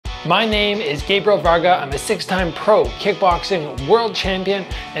My name is Gabriel Varga. I'm a 6-time pro kickboxing world champion,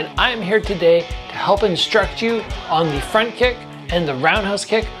 and I'm here today to help instruct you on the front kick and the roundhouse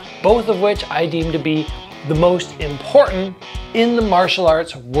kick, both of which I deem to be the most important in the martial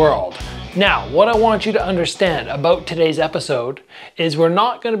arts world. Now, what I want you to understand about today's episode is we're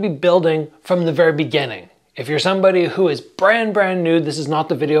not going to be building from the very beginning. If you're somebody who is brand new, this is not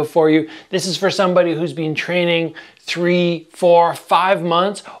the video for you. This is for somebody who's been training 3, 4, 5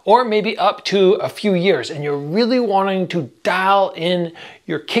 months, or maybe up to a few years, and you're really wanting to dial in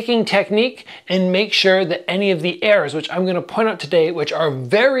your kicking technique and make sure that any of the errors, which I'm going to point out today, which are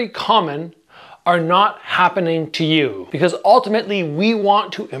very common, are not happening to you. Because ultimately, we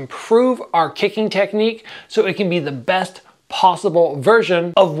want to improve our kicking technique so it can be the best possible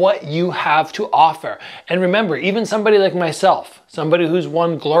version of what you have to offer. And remember, even somebody like myself, somebody who's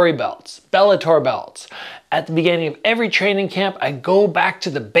won glory belts, Bellator belts, at the beginning of every training camp, I go back to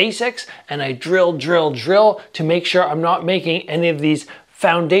the basics and I drill to make sure I'm not making any of these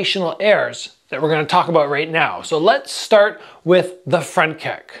foundational errors that we're going to talk about right now. So let's start with the front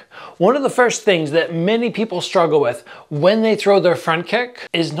kick. One of the first things that many people struggle with when they throw their front kick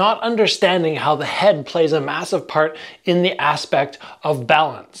is not understanding how the head plays a massive part in the aspect of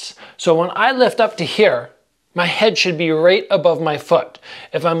balance. So when I lift up to here, my head should be right above my foot.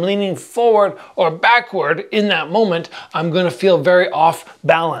 If I'm leaning forward or backward in that moment, I'm going to feel very off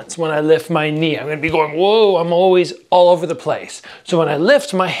balance when I lift my knee. I'm going to be going, whoa, I'm always all over the place. So when I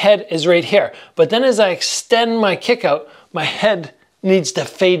lift, my head is right here. But then as I extend my kick out, my head needs to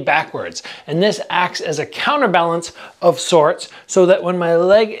fade backwards. And this acts as a counterbalance of sorts so that when my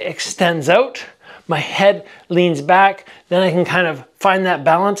leg extends out, my head leans back, then I can kind of find that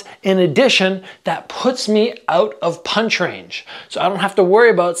balance. In addition, that puts me out of punch range. So I don't have to worry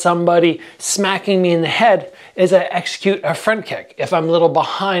about somebody smacking me in the head as I execute a front kick if I'm a little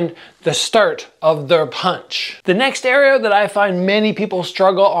behind the start of their punch. The next area that I find many people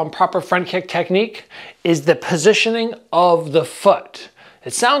struggle on proper front kick technique is the positioning of the foot.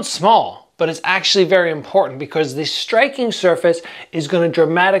 It sounds small, but it's actually very important because the striking surface is going to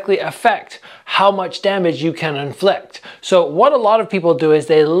dramatically affect how much damage you can inflict. So what a lot of people do is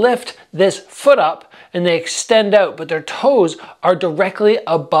they lift this foot up and they extend out, but their toes are directly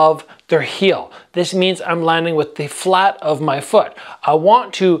above their heel. This means I'm landing with the flat of my foot. I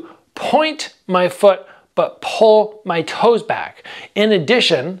want to point my foot but pull my toes back. In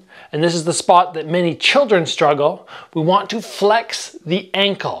addition, and this is the spot that many children struggle, we want to flex the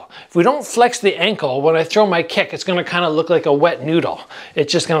ankle. If we don't flex the ankle, when I throw my kick, it's gonna kind of look like a wet noodle.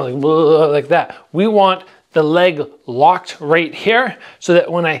 It's just gonna like that. We want the leg locked right here so that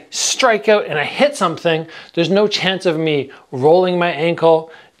when I strike out and I hit something, there's no chance of me rolling my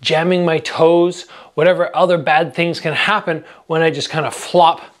ankle, jamming my toes, whatever other bad things can happen when I just kind of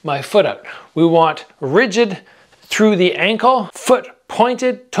flop my foot out. We want rigid through the ankle, foot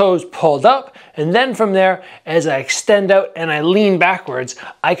pointed, toes pulled up, and then from there, as I extend out and I lean backwards,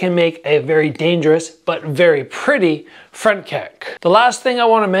 I can make a very dangerous but very pretty front kick. The last thing I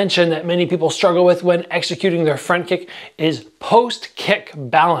want to mention that many people struggle with when executing their front kick is post-kick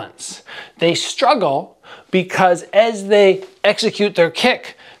balance. They struggle because as they execute their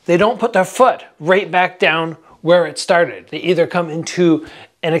kick, they don't put their foot right back down where it started. They either come into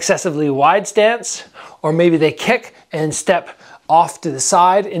an excessively wide stance, or maybe they kick and step off to the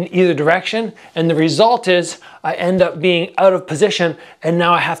side in either direction, and the result is I end up being out of position, and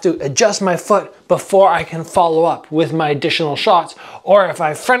now I have to adjust my foot before I can follow up with my additional shots. Or if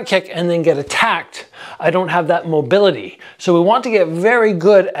I front kick and then get attacked, I don't have that mobility. So we want to get very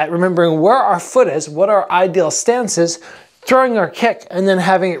good at remembering where our foot is, what our ideal stance is, throwing our kick, and then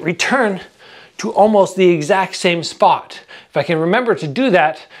having it return to almost the exact same spot. If I can remember to do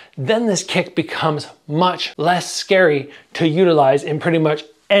that, then this kick becomes much less scary to utilize in pretty much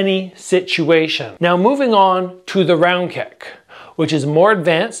any situation. Now moving on to the round kick, which is more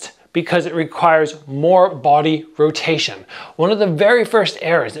advanced because it requires more body rotation. One of the very first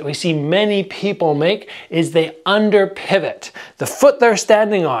errors that we see many people make is they under pivot. The foot they're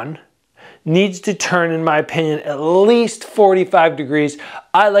standing on needs to turn, in my opinion, at least 45 degrees.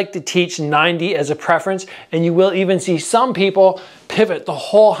 I like to teach 90 as a preference, and you will even see some people pivot the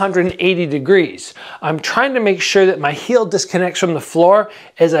whole 180 degrees. I'm trying to make sure that my heel disconnects from the floor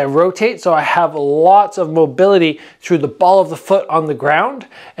as I rotate, so I have lots of mobility through the ball of the foot on the ground.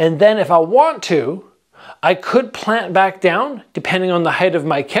 And then if I want to, I could plant back down depending on the height of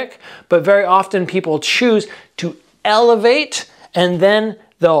my kick, but very often people choose to elevate and then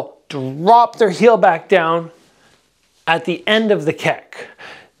they'll drop their heel back down at the end of the kick.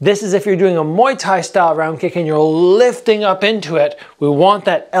 This is if you're doing a Muay Thai style round kick and you're lifting up into it, we want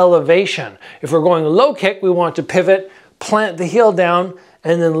that elevation. If we're going low kick, we want to pivot, plant the heel down,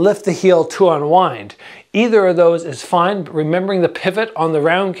 and then lift the heel to unwind. Either of those is fine, but remembering the pivot on the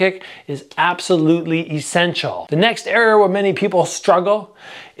round kick is absolutely essential. The next area where many people struggle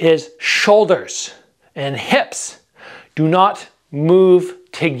is shoulders and hips. Do not move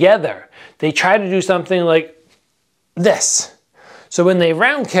together. They try to do something like this. So when they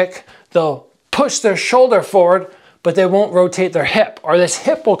round kick, they'll push their shoulder forward, but they won't rotate their hip. Or this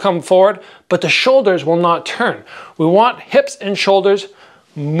hip will come forward, but the shoulders will not turn. We want hips and shoulders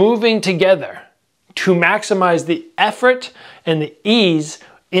moving together to maximize the effort and the ease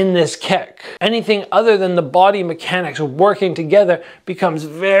in this kick. Anything other than the body mechanics working together becomes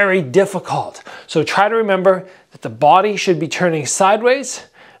very difficult. So try to remember that the body should be turning sideways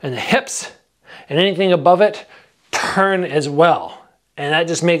and the hips and anything above it turn as well. And that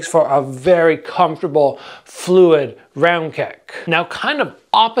just makes for a very comfortable, fluid round kick. Now, kind of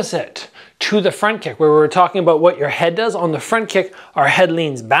opposite to the front kick, where we were talking about what your head does. On the front kick, our head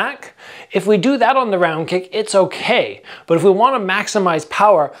leans back. If we do that on the round kick, it's okay. But if we want to maximize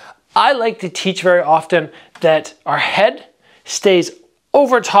power, I like to teach very often that our head stays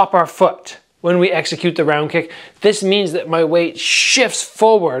over top our foot when we execute the round kick. This means that my weight shifts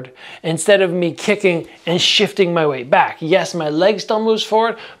forward instead of me kicking and shifting my weight back. Yes, my leg still moves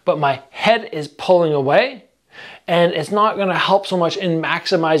forward, but my head is pulling away, and it's not gonna help so much in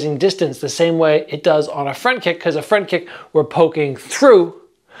maximizing distance the same way it does on a front kick, because a front kick, we're poking through,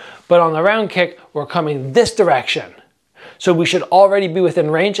 but on the round kick, we're coming this direction. So we should already be within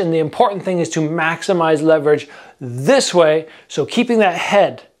range, and the important thing is to maximize leverage this way, so keeping that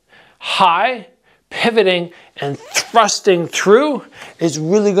head high, pivoting, and thrusting through is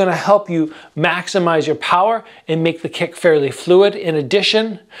really going to help you maximize your power and make the kick fairly fluid. In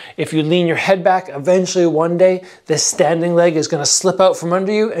addition, if you lean your head back, eventually one day this standing leg is going to slip out from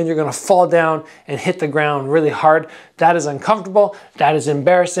under you and you're going to fall down and hit the ground really hard. That is uncomfortable, that is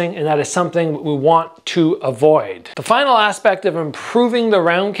embarrassing, and that is something we want to avoid. The final aspect of improving the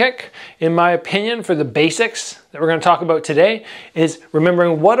round kick, in my opinion, for the basics that we're going to talk about today, is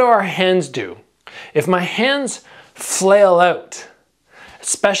remembering what do our hands do. If my hands flail out,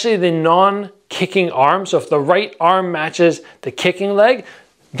 especially the non-kicking arm, so if the right arm matches the kicking leg,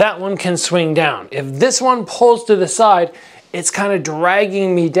 that one can swing down. If this one pulls to the side, it's kind of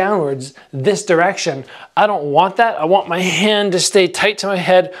dragging me downwards this direction. I don't want that. I want my hand to stay tight to my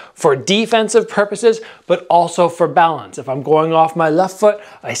head for defensive purposes, but also for balance. If I'm going off my left foot,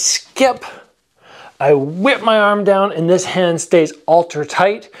 I skip, I whip my arm down, and this hand stays ultra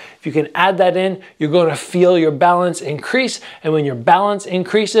tight. If you can add that in, you're going to feel your balance increase. And when your balance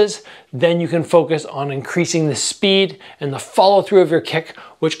increases, then you can focus on increasing the speed and the follow through of your kick,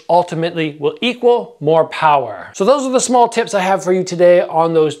 which ultimately will equal more power. So those are the small tips I have for you today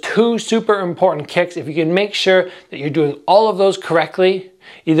on those two super important kicks. If you can make sure that you're doing all of those correctly,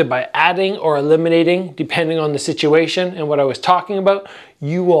 either by adding or eliminating, depending on the situation and what I was talking about,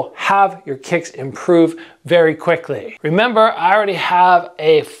 you will have your kicks improve very quickly. Remember, I already have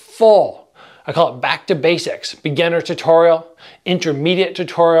a full, I call it back to basics, beginner tutorial, intermediate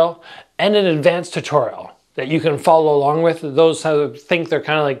tutorial, and an advanced tutorial that you can follow along with. Those I think they're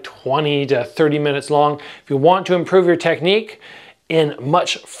kind of like 20 to 30 minutes long. If you want to improve your technique in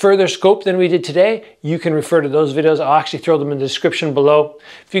much further scope than we did today, you can refer to those videos. I'll actually throw them in the description below.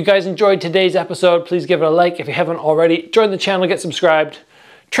 If you guys enjoyed today's episode, please give it a like. If you haven't already, join the channel, get subscribed.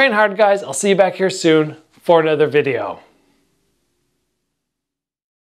 Train hard, guys. I'll see you back here soon for another video.